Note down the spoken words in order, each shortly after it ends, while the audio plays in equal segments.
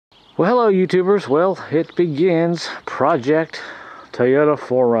Well, hello YouTubers. Well, it begins Project Toyota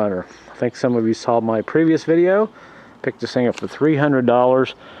 4Runner. I think some of you saw my previous video. Picked this thing up for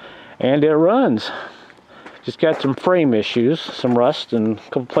 $300 and it runs. Just got some frame issues, some rust, and a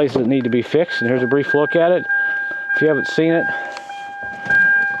couple places that need to be fixed. And here's a brief look at it. If you haven't seen it,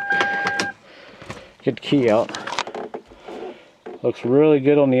 get the key out. Looks really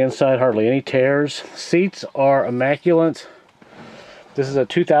good on the inside, hardly any tears. Seats are immaculate. This is a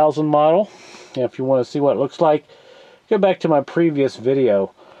 2000 model. And if you want to see what it looks like, go back to my previous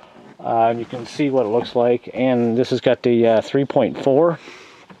video and you can see what it looks like. And this has got the 3.4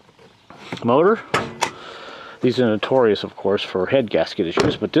 motor. These are notorious, of course, for head gasket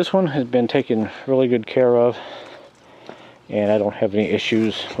issues, but this one has been taken really good care of, and I don't have any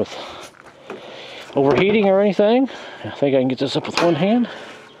issues with overheating or anything. I think I can get this up with one hand.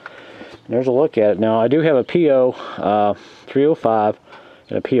 There's a look at it. Now, I do have a PO 305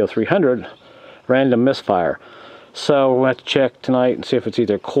 and a PO 300 random misfire. So we're going to have to check tonight and see if it's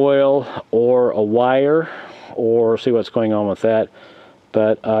either coil or a wire, or see what's going on with that.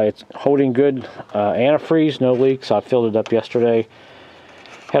 But it's holding good antifreeze, no leaks. I filled it up yesterday.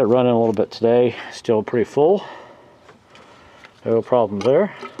 Had it running a little bit today. Still pretty full. No problems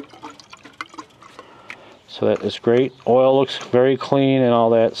there. So that is great. Oil looks very clean and all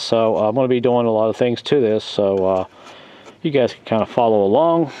that. So I'm going to be doing a lot of things to this. So you guys can kind of follow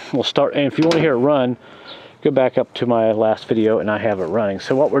along. We'll start, and if you want to hear it run, go back up to my last video and I have it running.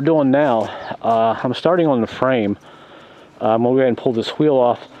 So what we're doing now, I'm starting on the frame. I'm going to go ahead and pull this wheel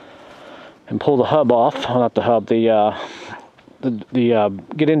off and pull the hub off. Oh, not the hub,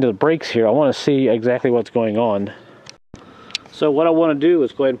 get into the brakes here. I want to see exactly what's going on. So what I want to do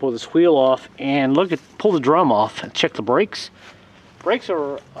is go ahead and pull this wheel off and pull the drum off and check the brakes. The brakes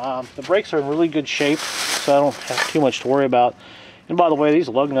are in really good shape, so I don't have too much to worry about. And by the way, these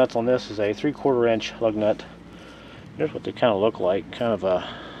lug nuts on this is a 3/4 inch lug nut. Here's what they kind of look like, kind of a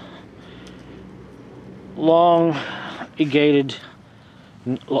long, elongated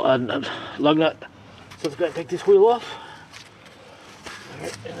lug nut. So let's go ahead and take this wheel off.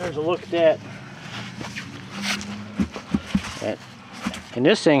 And there's a look at that. And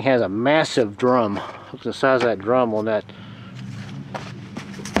this thing has a massive drum. Look at the size of that drum on that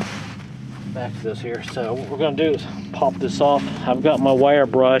back of this here. So what we're going to do is pop this off. I've got my wire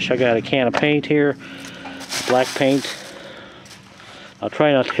brush. I got a can of paint here, black paint. I'll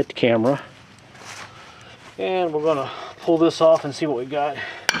try not to hit the camera. And we're going to pull this off and see what we got.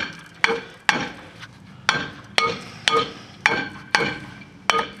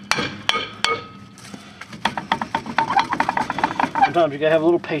 Sometimes you gotta have a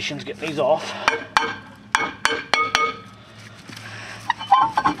little patience getting these off.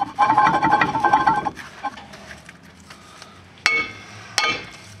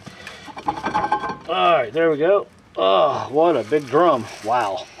 Alright, there we go. Oh, what a big drum.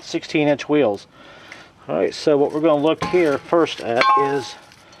 Wow, 16-inch wheels. Alright, so what we're going to look here first at is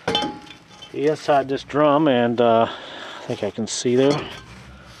the inside this drum, and I think I can see there.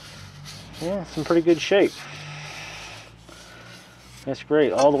 Yeah, it's in pretty good shape. That's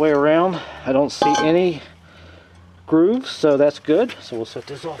great. All the way around, I don't see any grooves, so that's good. So we'll set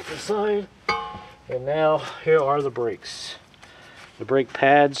this off to the side. And now, here are the brakes. The brake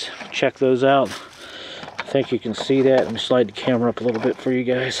pads, check those out. I think you can see that. Let me slide the camera up a little bit for you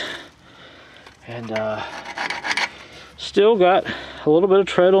guys. And still got a little bit of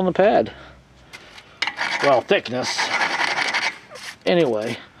tread on the pad. Well, thickness.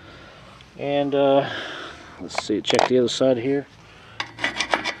 Anyway. And let's see, check the other side here.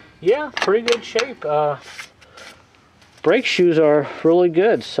 Yeah, pretty good shape. Brake shoes are really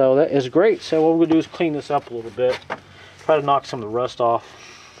good, so that is great. So what we're going to do is clean this up a little bit. Try to knock some of the rust off.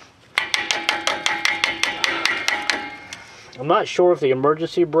 I'm not sure if the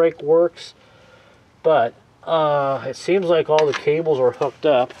emergency brake works, but it seems like all the cables are hooked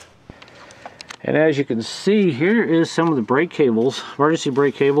up. And as you can see, here is some of the brake cables, emergency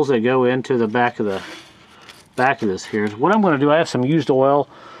brake cables that go into the back of this here. What I'm going to do, I have some used oil.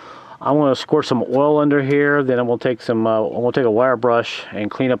 I'm going to squirt some oil under here. Then I'm going to take I'm going to take a wire brush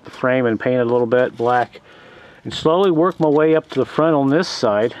and clean up the frame and paint it a little bit black, and slowly work my way up to the front on this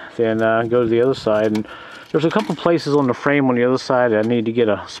side. Then go to the other side. And there's a couple places on the frame on the other side that I need to get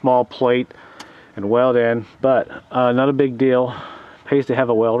a small plate and weld in, but not a big deal. Pays to have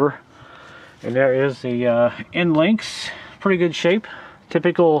a welder. And there is the end links, pretty good shape,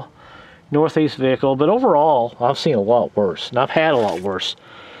 typical Northeast vehicle. But overall, I've seen a lot worse, and I've had a lot worse.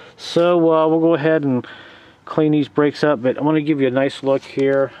 So we'll go ahead and clean these brakes up, but I'm going to give you a nice look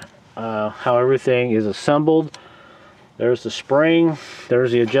here how everything is assembled. There's the spring.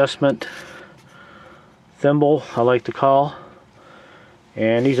 There's the adjustment thimble, I like to call.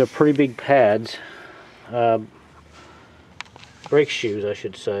 And these are pretty big pads. Brake shoes, I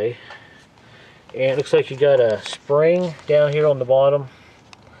should say. And it looks like you got a spring down here on the bottom.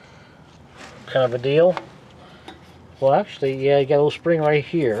 Kind of a deal. Well, actually, yeah, you got a little spring right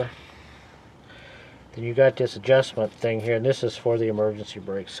here. Then you got this adjustment thing here, and this is for the emergency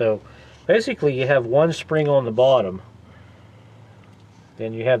brake. So basically you have one spring on the bottom.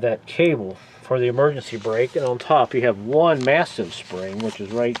 Then you have that cable for the emergency brake, and on top you have one massive spring, which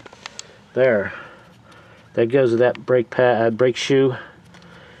is right there. That goes to that brake pad, brake shoe.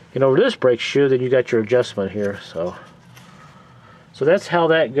 And over this brake shoe, then you got your adjustment here. So that's how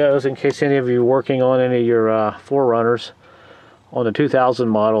that goes, in case any of you are working on any of your 4Runners on the 2000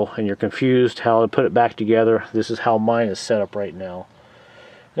 model and you're confused how to put it back together. This is how mine is set up right now.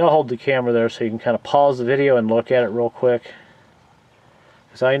 Now I'll hold the camera there so you can kind of pause the video and look at it real quick.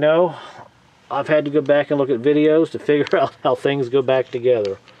 Because I know I've had to go back and look at videos to figure out how things go back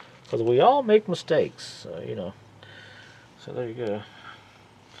together. Because we all make mistakes, you know. So there you go.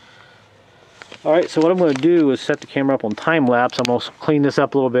 Alright, so what I'm going to do is set the camera up on time lapse. I'm going to clean this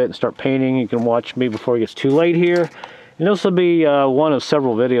up a little bit and start painting. You can watch me before it gets too late here. And this will be one of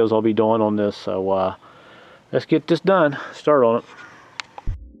several videos I'll be doing on this. So let's get this done. Start on it.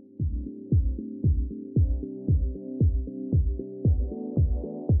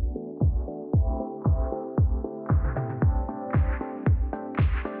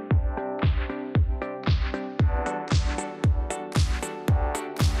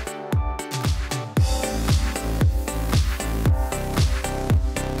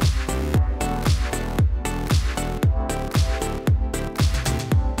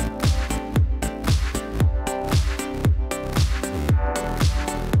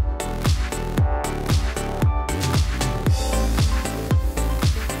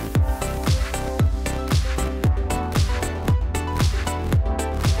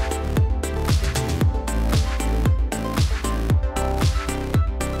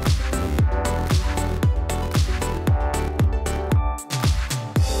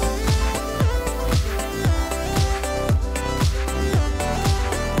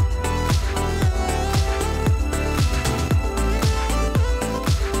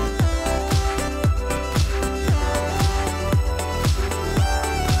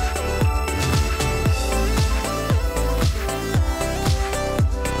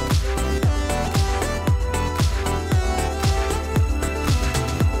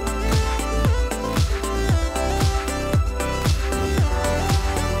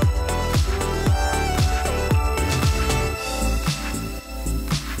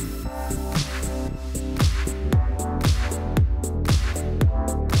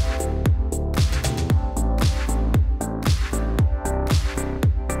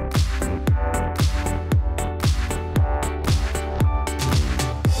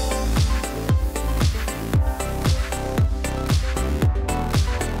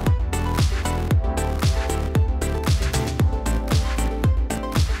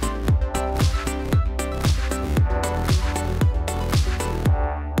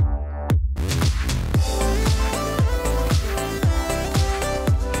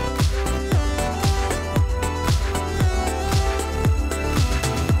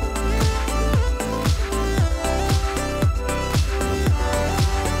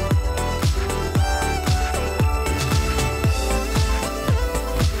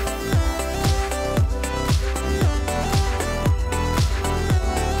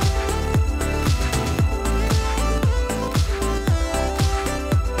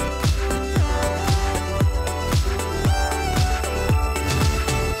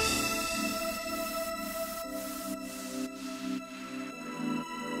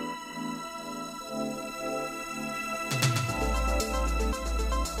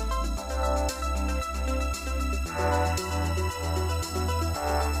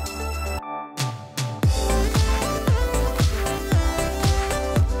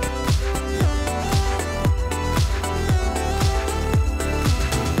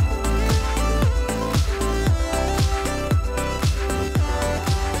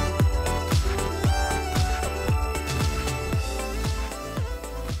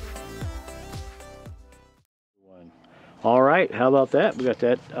 Alright, how about that? We got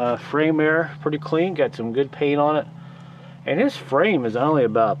that frame there pretty clean, got some good paint on it. And this frame is only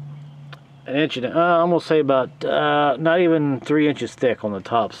about an inch and I'm gonna say about not even 3 inches thick on the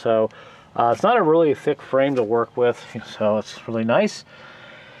top. So it's not a really thick frame to work with, so it's really nice.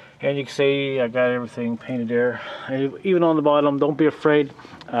 And you can see I got everything painted there. And even on the bottom, don't be afraid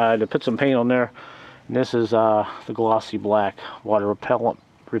to put some paint on there. And this is the glossy black water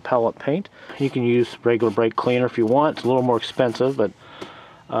repellent paint. You can use regular brake cleaner if you want. It's a little more expensive, but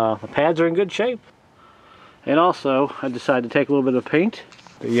the pads are in good shape. And also, I decided to take a little bit of paint,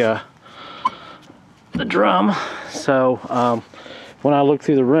 the drum. So when I look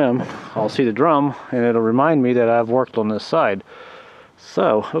through the rim, I'll see the drum, and it'll remind me that I've worked on this side.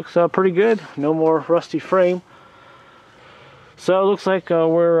 So looks pretty good. No more rusty frame. So it looks like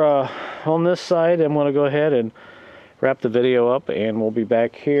we're on this side. I'm going to go ahead and wrap the video up, and we'll be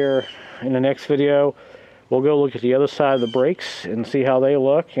back here in the next video. We'll go look at the other side of the brakes and see how they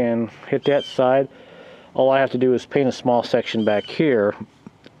look and hit that side. All I have to do is paint a small section back here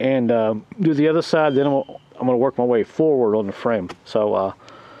and do the other side. Then I'm going to work my way forward on the frame. So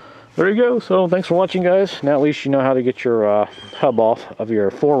there you go. So thanks for watching, guys. Now at least you know how to get your hub off of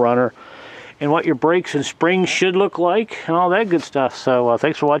your 4Runner and what your brakes and springs should look like and all that good stuff. So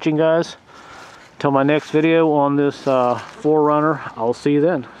thanks for watching, guys. Until my next video on this 4Runner, I'll see you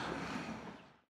then.